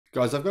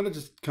Guys, I've got to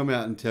just come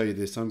out and tell you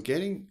this. I'm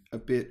getting a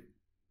bit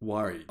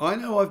worried. I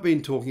know I've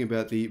been talking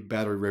about the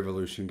battery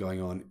revolution going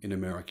on in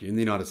America, in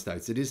the United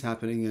States. It is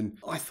happening, and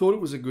I thought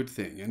it was a good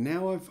thing. And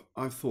now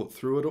I've thought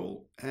through it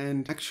all,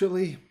 and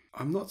actually,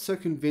 I'm not so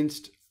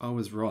convinced I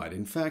was right.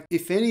 In fact,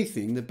 if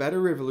anything, the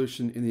battery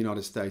revolution in the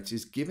United States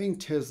is giving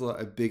Tesla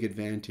a big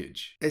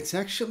advantage. It's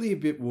actually a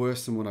bit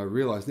worse than what I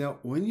realized. Now,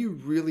 when you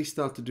really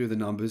start to do the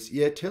numbers,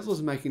 yeah,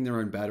 Tesla's making their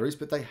own batteries,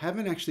 but they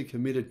haven't actually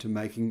committed to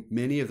making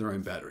many of their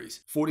own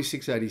batteries.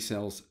 4680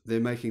 cells, they're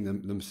making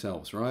them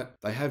themselves, right?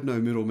 They have no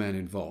middleman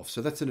involved.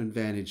 So that's an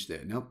advantage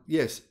there. Now,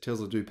 yes,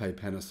 Tesla do pay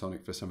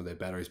Panasonic for some of their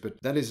batteries,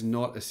 but that is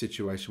not a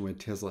situation where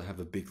Tesla have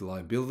a big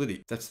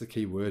liability. That's the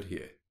key word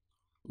here.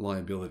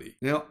 Liability.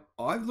 Now,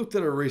 I've looked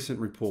at a recent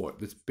report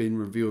that's been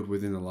revealed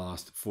within the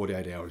last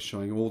 48 hours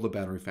showing all the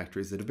battery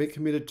factories that have been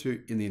committed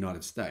to in the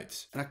United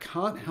States. And I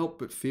can't help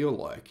but feel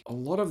like a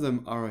lot of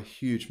them are a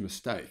huge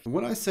mistake. And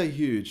when I say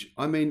huge,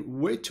 I mean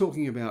we're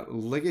talking about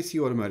legacy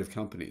automotive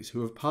companies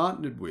who have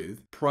partnered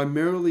with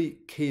primarily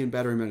key and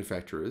battery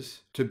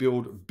manufacturers to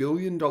build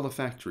billion-dollar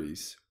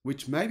factories,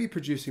 which may be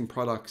producing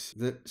products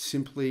that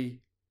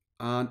simply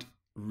aren't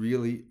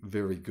really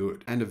very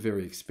good and are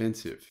very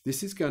expensive.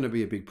 This is going to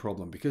be a big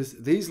problem because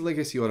these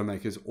legacy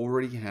automakers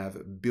already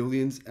have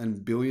billions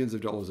and billions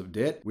of dollars of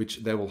debt,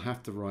 which they will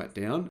have to write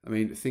down. I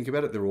mean, think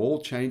about it. They're all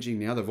changing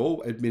now. They've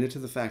all admitted to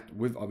the fact,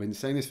 I've been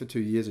saying this for 2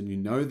 years and you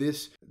know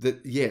this,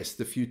 that yes,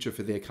 the future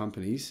for their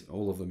companies,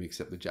 all of them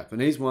except the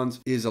Japanese ones,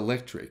 is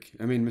electric.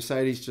 I mean,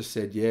 Mercedes just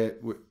said, yeah,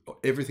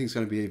 everything's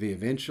going to be EV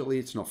eventually.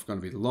 It's not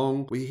going to be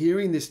long. We're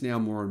hearing this now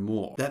more and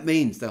more. That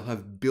means they'll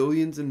have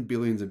billions and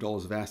billions of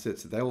dollars of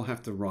assets that they will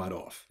have to write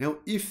off. Now,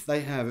 if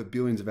they have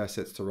billions of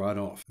assets to write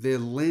off, their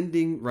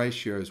lending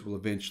ratios will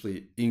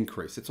eventually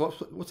increase. It's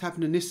what's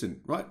happened to Nissan,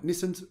 right?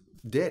 Nissan's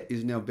debt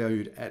is now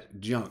valued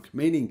at junk,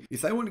 meaning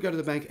if they want to go to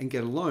the bank and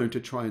get a loan to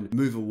try and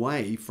move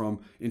away from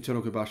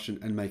internal combustion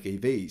and make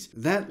EVs,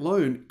 that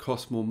loan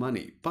costs more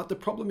money. But the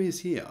problem is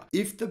here,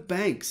 if the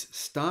banks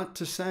start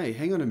to say,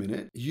 hang on a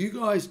minute, you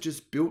guys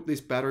just built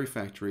this battery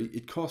factory,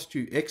 it cost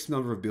you X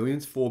number of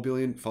billions, 4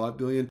 billion, 5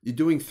 billion, you're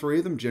doing 3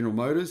 of them, General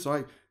Motors,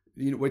 right?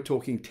 We're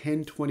talking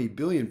 10, 20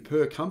 billion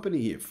per company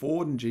here.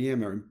 Ford and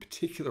GM are in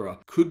particular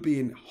could be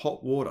in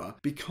hot water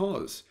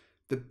because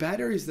the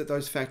batteries that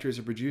those factories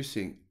are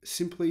producing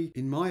simply,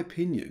 in my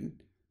opinion,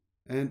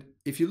 and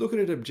if you look at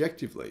it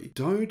objectively,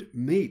 don't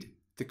meet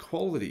the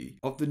quality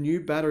of the new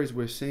batteries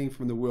we're seeing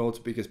from the world's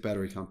biggest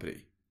battery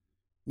company.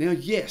 Now,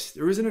 yes,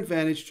 there is an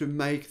advantage to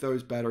make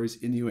those batteries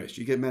in the US.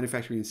 You get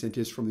manufacturing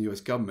incentives from the US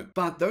government,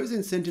 but those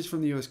incentives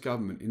from the US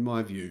government, in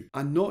my view,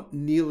 are not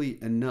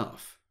nearly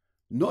enough.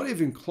 Not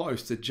even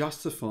close to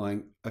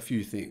justifying a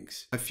few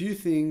things. A few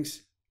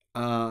things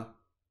are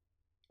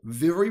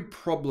very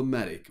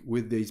problematic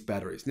with these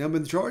batteries. Now,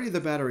 majority of the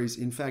batteries,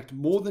 in fact,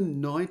 more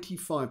than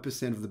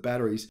 95% of the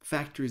batteries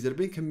factories that have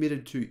been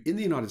committed to in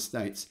the United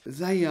States,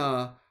 they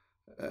are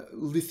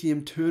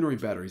lithium ternary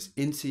batteries,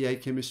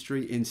 NCA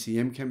chemistry,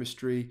 NCM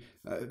chemistry,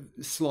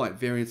 slight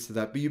variants to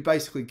that, but you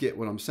basically get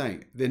what I'm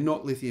saying. They're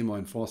not lithium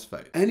iron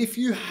phosphate. And if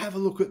you have a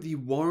look at the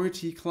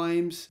warranty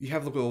claims, you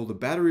have a look at all the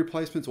battery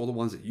replacements, all the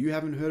ones that you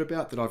haven't heard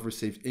about that I've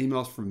received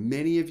emails from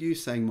many of you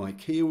saying my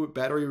Kia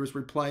battery was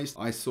replaced.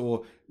 I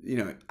saw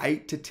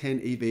 8 to 10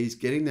 EVs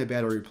getting their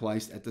battery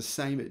replaced at the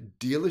same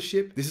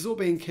dealership. This is all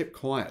being kept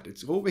quiet.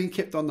 It's all being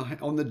kept on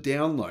the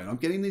down low. I'm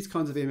getting these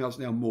kinds of emails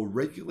now more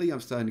regularly. I'm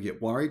starting to get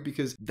worried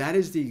because that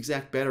is the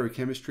exact battery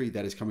chemistry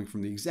that is coming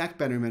from the exact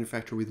battery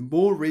manufacturer with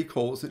more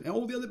recalls than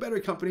all the other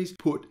battery companies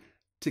put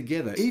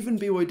together. Even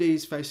BYD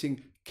is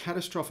facing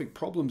catastrophic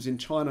problems in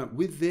China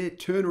with their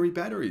ternary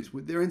batteries,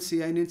 with their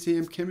NCA and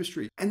NCM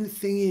chemistry. And the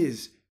thing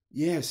is,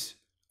 yes,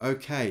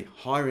 okay,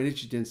 higher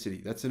energy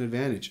density, that's an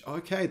advantage.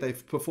 Okay, they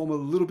perform a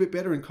little bit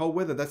better in cold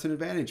weather, that's an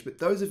advantage. But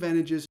those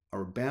advantages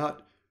are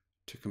about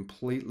to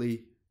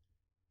completely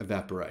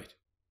evaporate.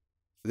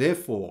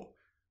 Therefore,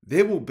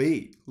 there will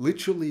be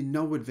literally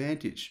no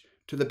advantage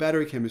to the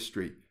battery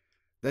chemistry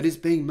that is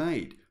being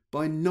made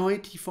by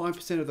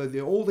 95%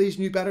 of all these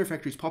new battery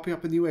factories popping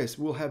up in the US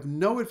will have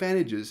no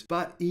advantages,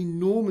 but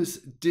enormous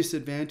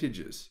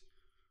disadvantages.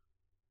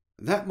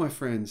 That, my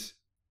friends,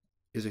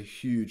 is a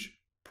huge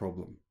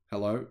problem.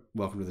 Hello,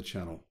 welcome to the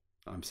channel.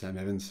 I'm Sam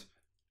Evans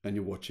and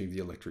you're watching the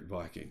Electric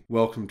Viking.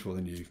 Welcome to all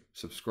the new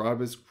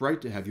subscribers. Great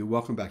to have you.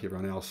 Welcome back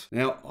everyone else.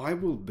 Now, I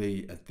will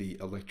be at the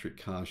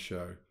Electric Car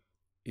Show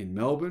in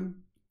Melbourne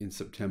in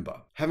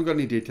September. Haven't got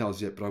any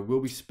details yet, but I will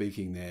be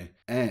speaking there.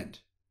 And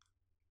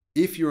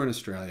if you're in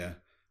Australia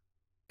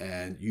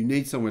and you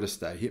need somewhere to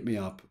stay, hit me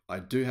up. I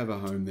do have a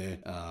home there.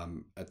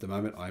 At the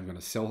moment, I'm going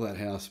to sell that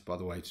house, by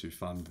the way, to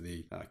fund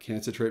the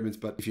cancer treatments.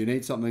 But if you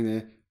need something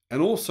there,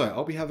 and also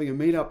I'll be having a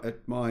meetup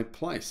at my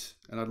place,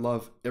 and I'd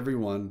love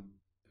everyone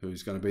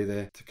who's going to be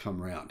there to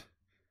come around.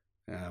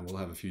 We'll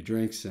have a few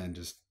drinks and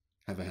just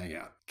have a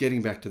hangout.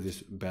 Getting back to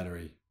this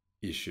battery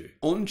issue.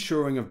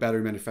 Onshoring of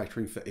battery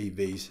manufacturing for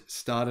EVs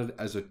started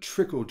as a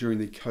trickle during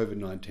the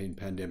COVID-19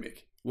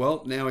 pandemic.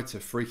 Well, now it's a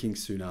freaking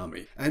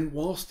tsunami. And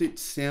whilst it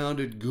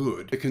sounded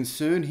good, the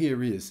concern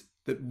here is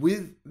that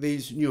with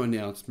these new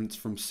announcements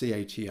from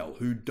CATL,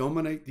 who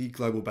dominate the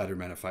global battery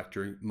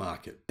manufacturing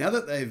market, now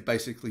that they've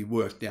basically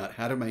worked out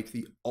how to make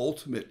the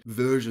ultimate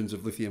versions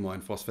of lithium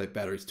iron phosphate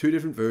batteries, two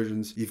different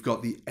versions. You've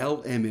got the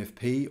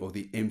LMFP or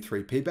the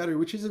M3P battery,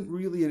 which isn't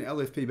really an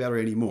LFP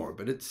battery anymore,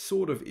 but it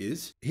sort of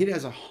is. It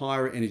has a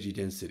higher energy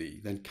density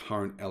than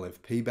current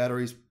LFP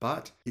batteries,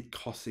 but it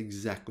costs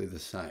exactly the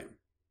same.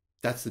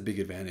 That's the big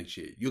advantage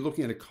here. You're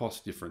looking at a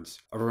cost difference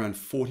of around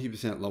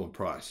 40% lower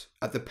price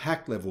at the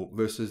pack level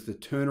versus the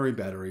ternary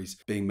batteries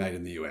being made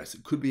in the US.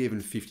 It could be even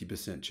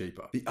 50%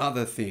 cheaper. The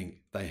other thing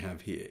they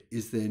have here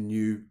is their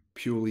new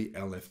purely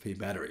LFP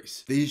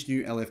batteries. These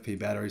new LFP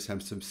batteries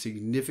have some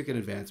significant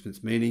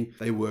advancements, meaning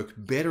they work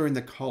better in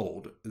the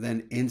cold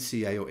than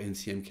NCA or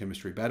NCM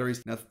chemistry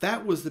batteries. Now,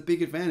 that was the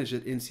big advantage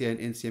that NCA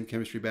and NCM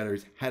chemistry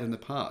batteries had in the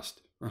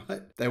past.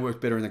 Right? They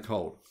work better in the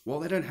cold. Well,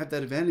 they don't have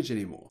that advantage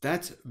anymore.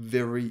 That's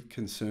very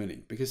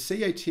concerning because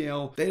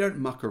CATL, they don't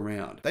muck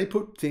around. They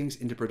put things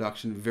into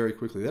production very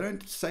quickly. They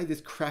don't say this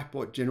crap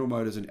what General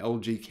Motors and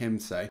LG Chem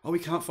say, oh, we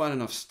can't find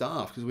enough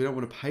staff because we don't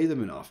want to pay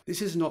them enough.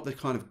 This is not the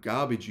kind of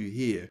garbage you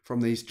hear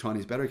from these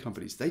Chinese battery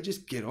companies. They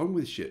just get on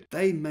with shit.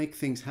 They make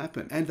things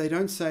happen. And they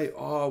don't say,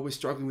 oh, we're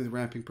struggling with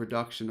ramping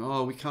production.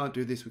 Oh, we can't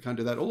do this, we can't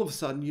do that. All of a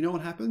sudden, you know what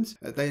happens?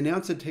 They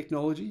announce a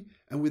technology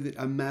and within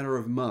a matter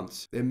of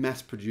months, they're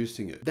mass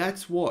producing it.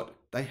 That's what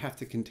they have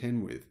to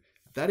contend with.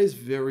 That is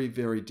very,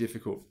 very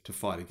difficult to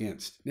fight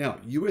against. Now,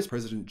 US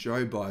President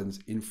Joe Biden's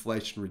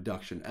Inflation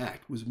Reduction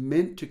Act was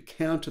meant to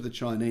counter the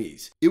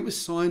Chinese. It was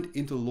signed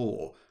into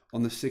law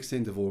on the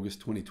 16th of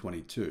August,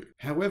 2022.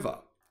 However,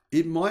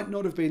 it might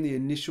not have been the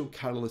initial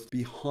catalyst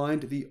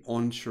behind the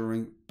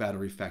onshoring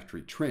battery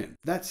factory trend.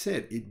 That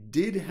said, it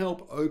did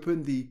help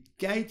open the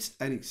gates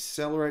and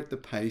accelerate the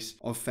pace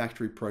of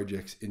factory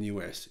projects in the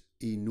US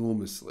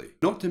enormously.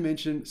 Not to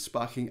mention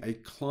sparking a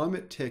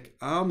climate tech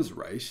arms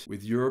race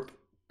with Europe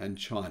and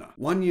China.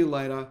 1 year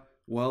later,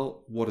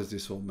 well, what does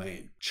this all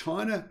mean?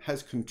 China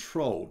has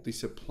controlled the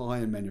supply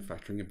and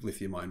manufacturing of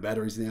lithium-ion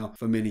batteries now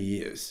for many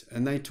years,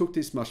 and they took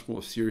this much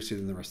more seriously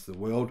than the rest of the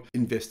world,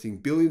 investing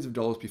billions of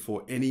dollars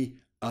before any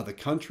other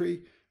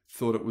country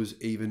thought it was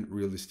even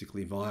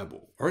realistically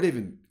viable, or had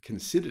even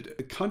considered it.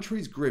 The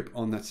country's grip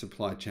on that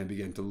supply chain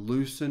began to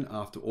loosen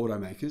after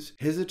automakers,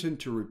 hesitant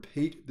to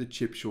repeat the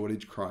chip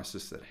shortage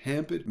crisis that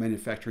hampered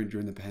manufacturing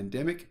during the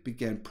pandemic,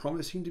 began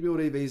promising to build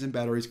EVs and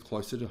batteries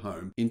closer to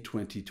home in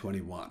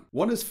 2021.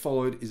 What has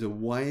followed is a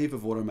wave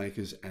of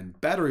automakers and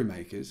battery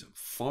makers,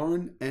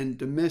 foreign and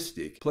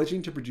domestic,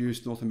 pledging to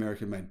produce North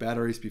American-made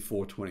batteries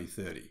before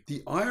 2030.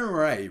 The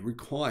IRA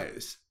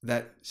requires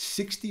that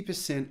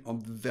 60%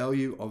 of the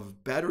value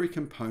of battery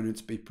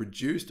components be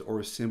produced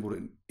or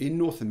assembled in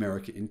North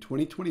America in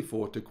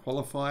 2024 to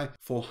qualify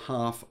for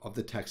half of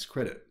the tax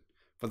credit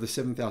for the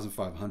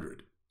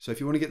 $7,500. So if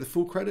you want to get the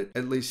full credit,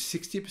 at least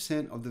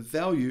 60% of the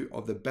value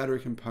of the battery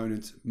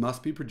components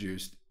must be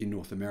produced in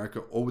North America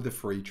or with a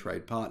free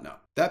trade partner.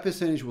 That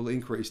percentage will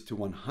increase to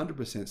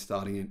 100%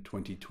 starting in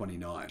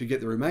 2029. To get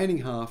the remaining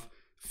half,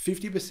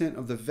 50%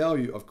 of the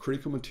value of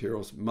critical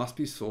materials must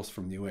be sourced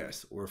from the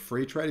US or a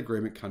free trade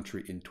agreement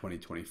country in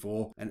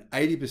 2024 and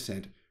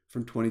 80%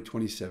 from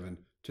 2027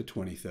 to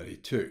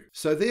 2032.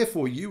 So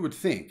therefore, you would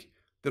think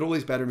that all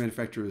these battery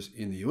manufacturers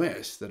in the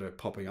US that are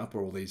popping up,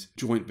 or all these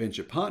joint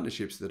venture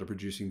partnerships that are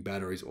producing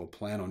batteries or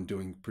plan on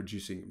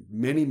producing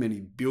many, many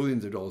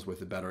billions of dollars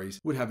worth of batteries,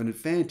 would have an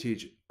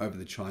advantage over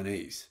the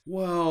Chinese.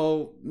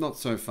 Well, not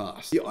so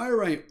fast. The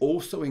IRA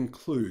also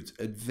includes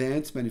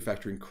advanced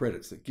manufacturing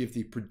credits that give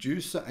the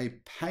producer a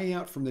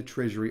payout from the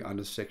Treasury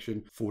under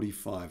Section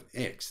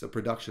 45X. The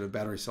production of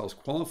battery cells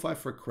qualify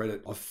for a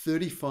credit of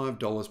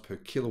 $35 per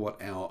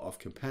kilowatt hour of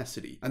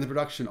capacity, and the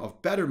production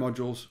of battery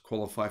modules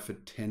qualify for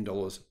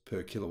 $10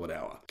 per kilowatt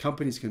hour.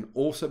 Companies can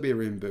also be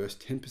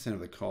reimbursed 10%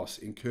 of the costs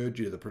incurred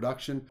due to the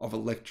production of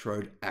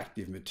electrode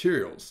active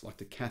materials, like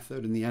the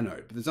cathode and the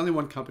anode. But there's only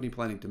one company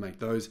planning to make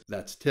those,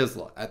 that's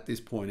Tesla, at this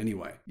point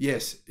anyway.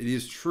 Yes, it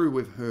is true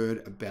we've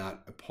heard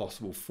about a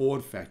possible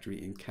Ford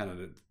factory in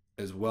Canada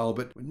as well,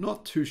 but we're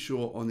not too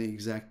sure on the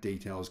exact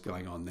details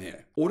going on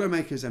there.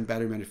 Automakers and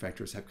battery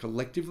manufacturers have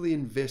collectively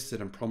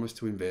invested and promised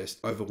to invest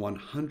over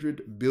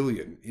 $100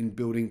 billion in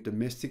building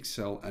domestic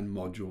cell and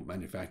module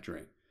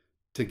manufacturing.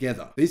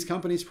 Together, these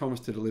companies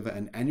promise to deliver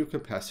an annual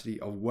capacity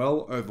of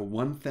well over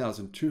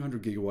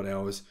 1,200 gigawatt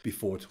hours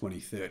before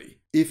 2030.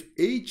 If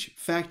each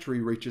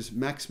factory reaches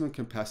maximum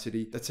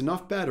capacity, that's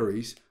enough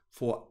batteries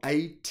for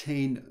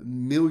 18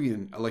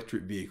 million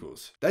electric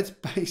vehicles. That's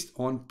based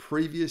on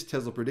previous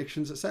Tesla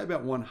predictions that say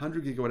about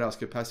 100 gigawatt hours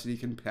capacity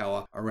can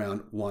power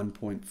around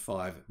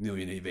 1.5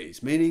 million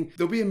EVs, meaning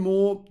there'll be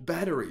more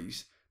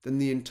batteries than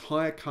the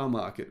entire car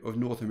market of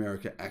North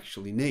America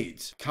actually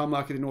needs. Car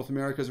market in North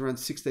America is around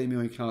 16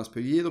 million cars per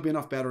year. There'll be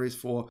enough batteries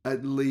for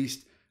at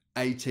least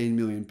 18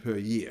 million per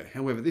year.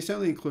 However, this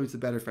only includes the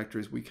battery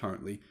factories we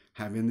currently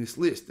have in this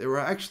list. There are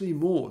actually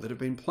more that have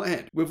been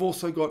planned. We've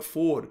also got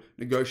Ford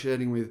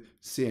negotiating with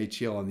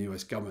CATL and the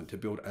US government to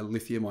build a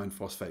lithium iron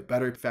phosphate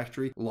battery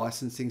factory,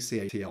 licensing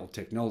CATL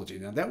technology.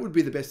 Now, that would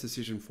be the best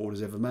decision Ford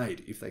has ever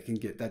made if they can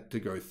get that to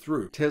go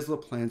through. Tesla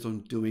plans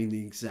on doing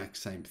the exact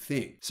same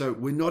thing. So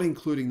we're not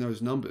including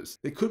those numbers.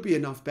 There could be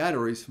enough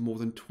batteries for more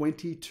than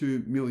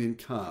 22 million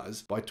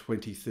cars by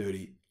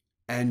 2030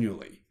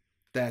 annually.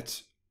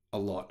 That's a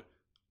lot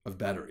of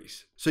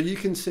batteries. So you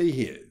can see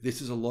here,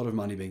 this is a lot of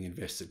money being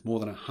invested, more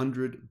than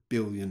 $100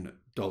 billion,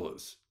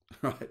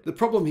 right? The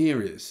problem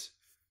here is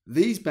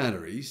these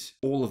batteries,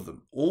 all of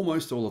them,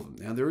 almost all of them.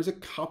 Now, there is a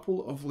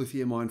couple of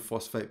lithium iron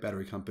phosphate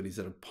battery companies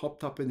that have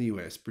popped up in the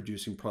US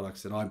producing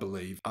products that I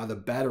believe are the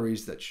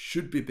batteries that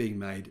should be being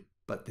made,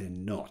 but they're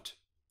not.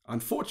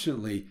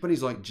 Unfortunately,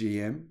 companies like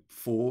GM,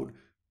 Ford,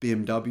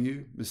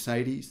 BMW,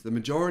 Mercedes, the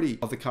majority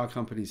of the car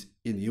companies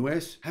in the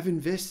US have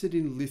invested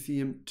in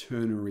lithium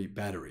ternary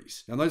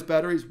batteries. Now, those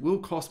batteries will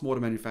cost more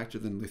to manufacture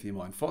than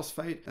lithium iron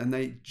phosphate, and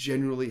they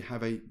generally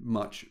have a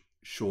much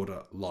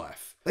shorter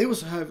life. They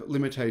also have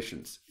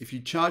limitations. If you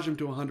charge them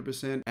to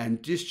 100%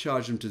 and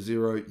discharge them to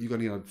 0, you're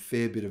going to get a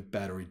fair bit of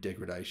battery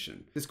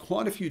degradation. There's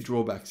quite a few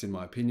drawbacks, in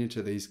my opinion,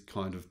 to these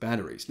kind of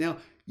batteries. Now,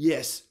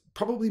 yes,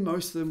 probably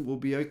most of them will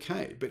be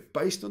okay, but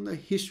based on the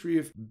history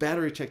of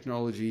battery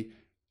technology,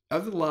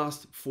 over the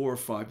last 4 or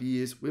 5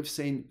 years, we've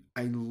seen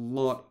a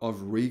lot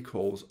of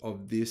recalls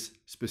of this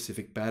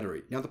specific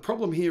battery. Now, the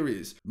problem here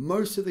is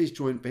most of these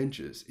joint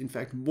ventures, in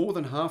fact, more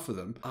than half of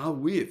them are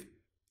with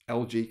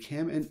LG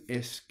Chem and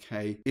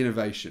SK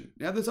Innovation.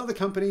 Now, there's other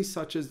companies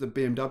such as the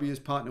BMW's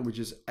partner, which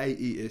is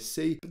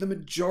AESC, but the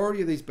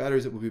majority of these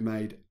batteries that will be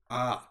made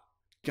are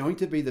going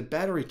to be the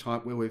battery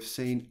type where we've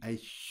seen a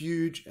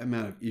huge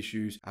amount of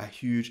issues, a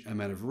huge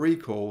amount of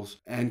recalls,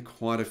 and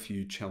quite a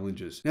few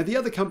challenges. Now, the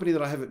other company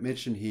that I haven't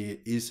mentioned here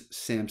is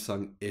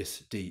Samsung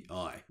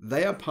SDI.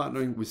 They are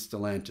partnering with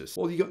Stellantis.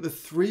 Well, you got the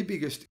 3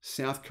 biggest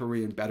South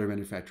Korean battery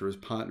manufacturers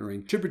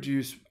partnering to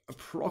produce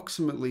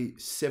approximately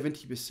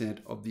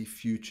 70% of the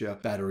future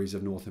batteries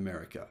of North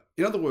America.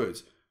 In other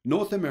words,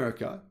 North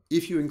America,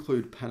 if you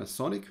include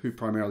Panasonic, who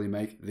primarily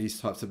make these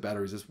types of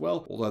batteries as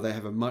well, although they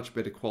have a much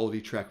better quality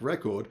track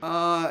record,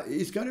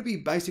 is going to be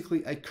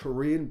basically a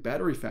Korean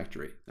battery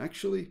factory.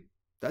 Actually,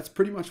 that's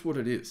pretty much what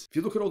it is. If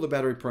you look at all the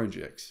battery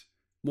projects,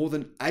 more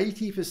than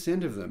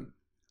 80% of them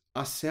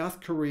are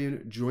South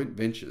Korean joint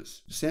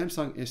ventures.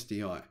 Samsung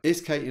SDI,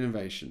 SK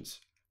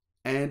Innovations,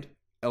 and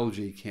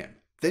LG Chem.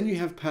 Then you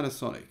have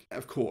Panasonic.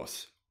 Of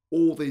course,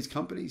 all these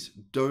companies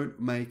don't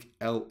make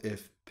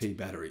LFP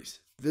batteries.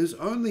 There's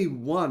only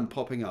one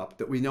popping up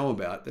that we know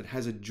about that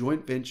has a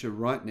joint venture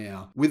right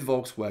now with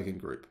Volkswagen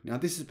Group. Now,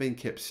 this has been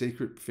kept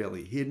secret,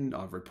 fairly hidden.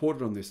 I've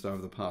reported on this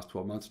over the past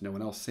 12 months. No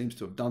one else seems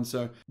to have done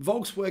so.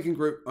 Volkswagen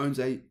Group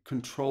owns a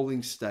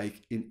controlling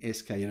stake in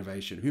SK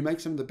Innovation, who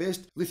makes some of the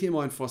best lithium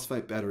iron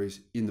phosphate batteries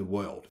in the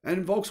world.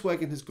 And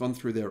Volkswagen has gone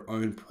through their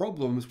own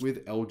problems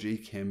with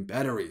LG Chem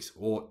batteries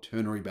or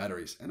ternary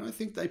batteries. And I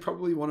think they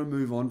probably want to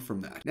move on from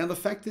that. Now, the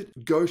fact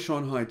that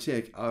Goshon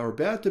High-Tech are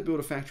about to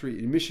build a factory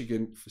in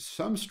Michigan for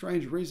some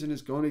strange reason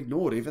has gone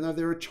ignored, even though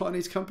they're a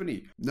Chinese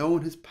company. No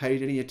one has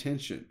paid any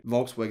attention.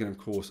 Volkswagen, of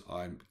course,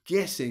 I'm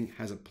guessing,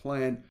 has a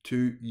plan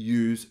to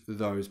use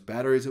those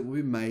batteries that will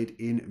be made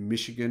in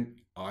Michigan.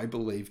 I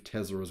believe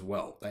Tesla as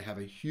well. They have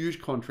a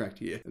huge contract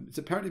here. It's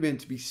apparently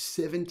meant to be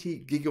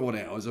 70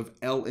 gigawatt hours of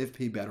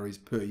LFP batteries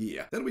per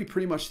year. That'll be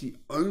pretty much the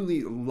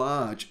only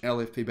large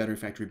LFP battery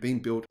factory being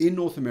built in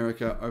North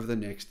America over the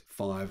next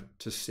 5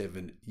 to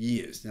 7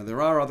 years. Now,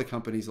 there are other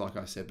companies, like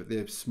I said, but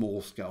they're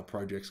small scale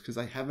projects because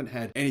they haven't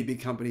had any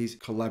big companies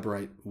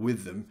collaborate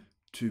with them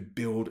to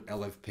build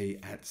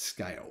LFP at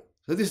scale.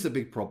 So this is a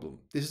big problem.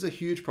 This is a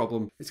huge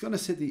problem. It's going to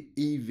set the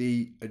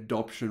EV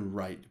adoption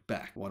rate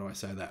back. Why do I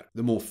say that?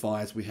 The more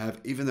fires we have,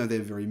 even though they're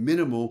very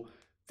minimal,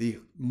 the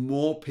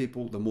more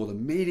people, the more the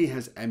media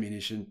has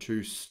ammunition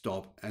to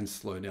stop and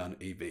slow down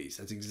EVs.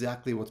 That's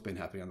exactly what's been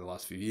happening in the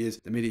last few years.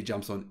 The media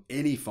jumps on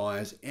any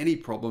fires, any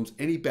problems,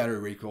 any battery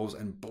recalls,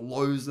 and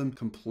blows them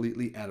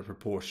completely out of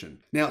proportion.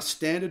 Now,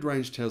 standard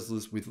range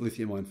Teslas with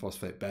lithium iron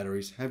phosphate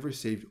batteries have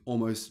received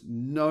almost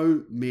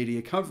no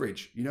media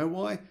coverage. You know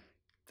why?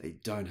 They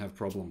don't have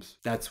problems.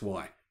 That's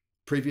why.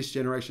 Previous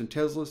generation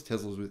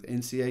Teslas with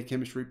NCA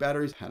chemistry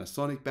batteries,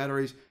 Panasonic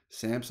batteries,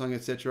 Samsung,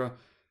 etc.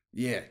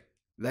 Yeah,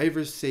 they've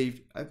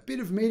received a bit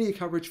of media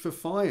coverage for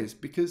fires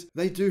because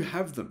they do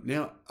have them.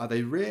 Now, are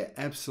they rare?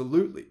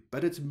 Absolutely.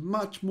 But it's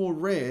much more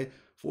rare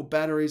for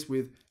batteries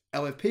with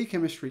LFP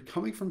chemistry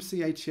coming from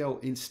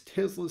CATL in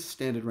Tesla's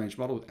standard range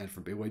models and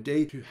from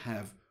BYD to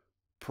have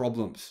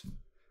problems.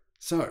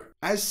 So,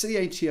 as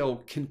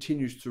CATL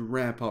continues to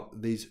ramp up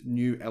these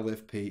new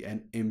LFP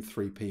and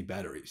M3P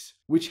batteries,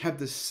 which have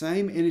the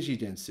same energy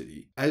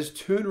density as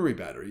ternary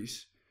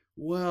batteries,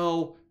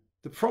 well,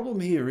 the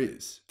problem here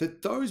is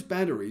that those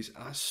batteries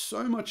are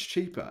so much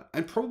cheaper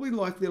and probably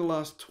likely to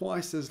last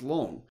twice as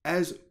long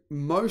as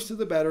most of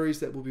the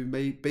batteries that will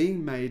be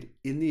being made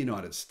in the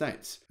United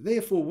States.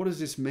 Therefore, what does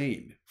this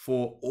mean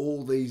for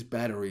all these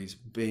batteries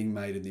being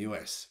made in the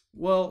US?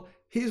 Well,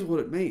 Here's what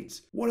it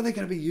means. What are they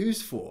going to be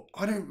used for?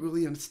 I don't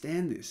really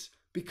understand this.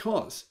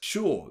 Because,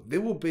 sure,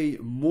 there will be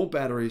more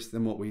batteries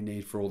than what we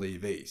need for all the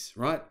EVs,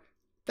 right?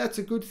 That's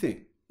a good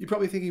thing. You're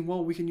probably thinking,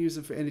 well, we can use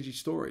them for energy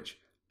storage.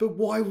 But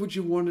why would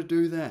you want to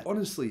do that?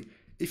 Honestly,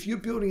 if you're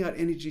building out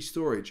energy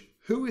storage,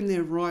 who in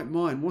their right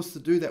mind wants to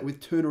do that with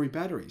ternary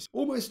batteries?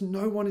 Almost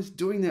no one is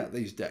doing that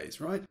these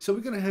days, right? So we're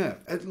going to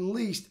have at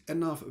least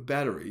enough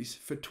batteries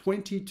for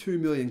 22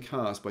 million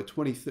cars by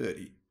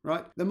 2030.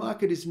 Right? The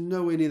market is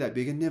nowhere near that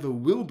big and never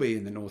will be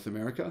in North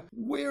America.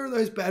 Where are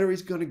those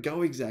batteries going to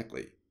go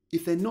exactly?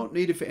 If they're not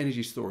needed for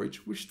energy storage,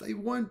 which they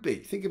won't be.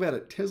 Think about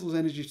it. Tesla's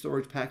energy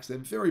storage packs, they're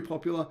very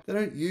popular. They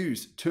don't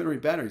use ternary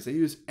batteries. They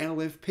use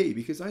LFP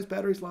because those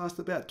batteries last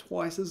about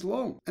twice as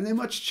long and they're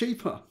much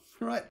cheaper.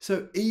 Right?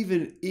 So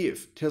even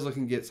if Tesla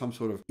can get some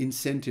sort of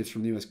incentives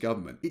from the US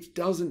government, it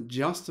doesn't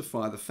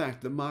justify the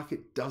fact the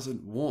market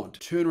doesn't want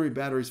ternary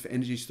batteries for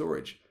energy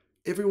storage.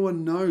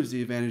 Everyone knows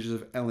the advantages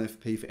of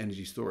LFP for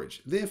energy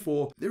storage.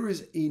 Therefore, there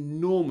is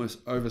enormous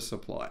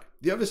oversupply.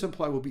 The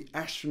oversupply will be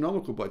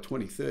astronomical by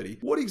 2030.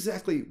 What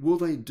exactly will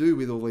they do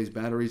with all these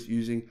batteries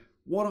using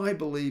what I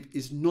believe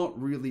is not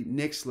really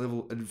next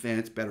level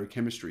advanced battery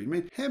chemistry? I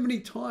mean, how many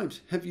times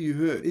have you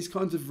heard these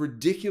kinds of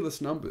ridiculous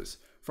numbers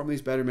from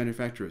these battery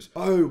manufacturers?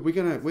 Oh,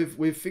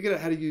 we've figured out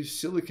how to use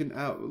silicon,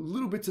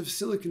 little bits of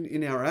silicon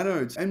in our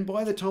anodes. And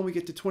by the time we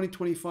get to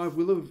 2025,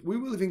 we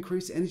will have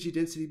increased energy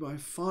density by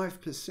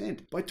 5%.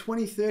 By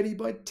 2030,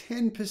 by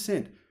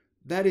 10%.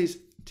 That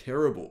is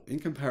terrible in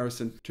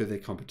comparison to their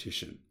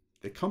competition.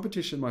 Their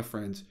competition, my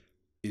friends,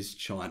 is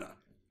China.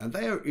 And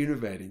they are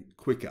innovating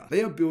quicker.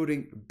 They are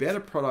building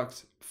better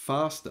products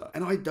faster.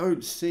 And I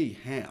don't see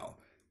how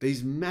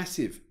these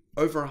massive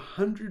over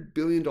 $100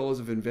 billion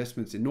of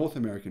investments in North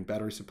American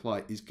battery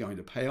supply is going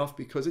to pay off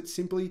because it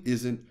simply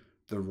isn't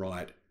the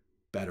right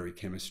battery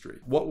chemistry.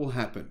 What will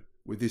happen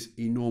with this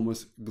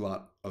enormous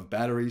glut of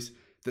batteries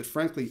that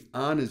frankly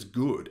aren't as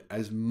good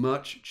as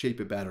much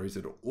cheaper batteries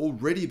that are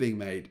already being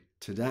made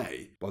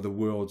today by the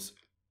world's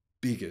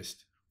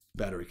biggest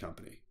battery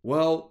company?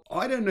 Well,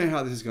 I don't know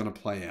how this is going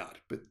to play out,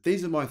 but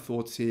these are my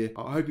thoughts here.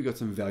 I hope you got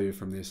some value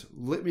from this.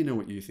 Let me know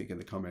what you think in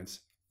the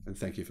comments, and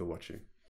thank you for watching.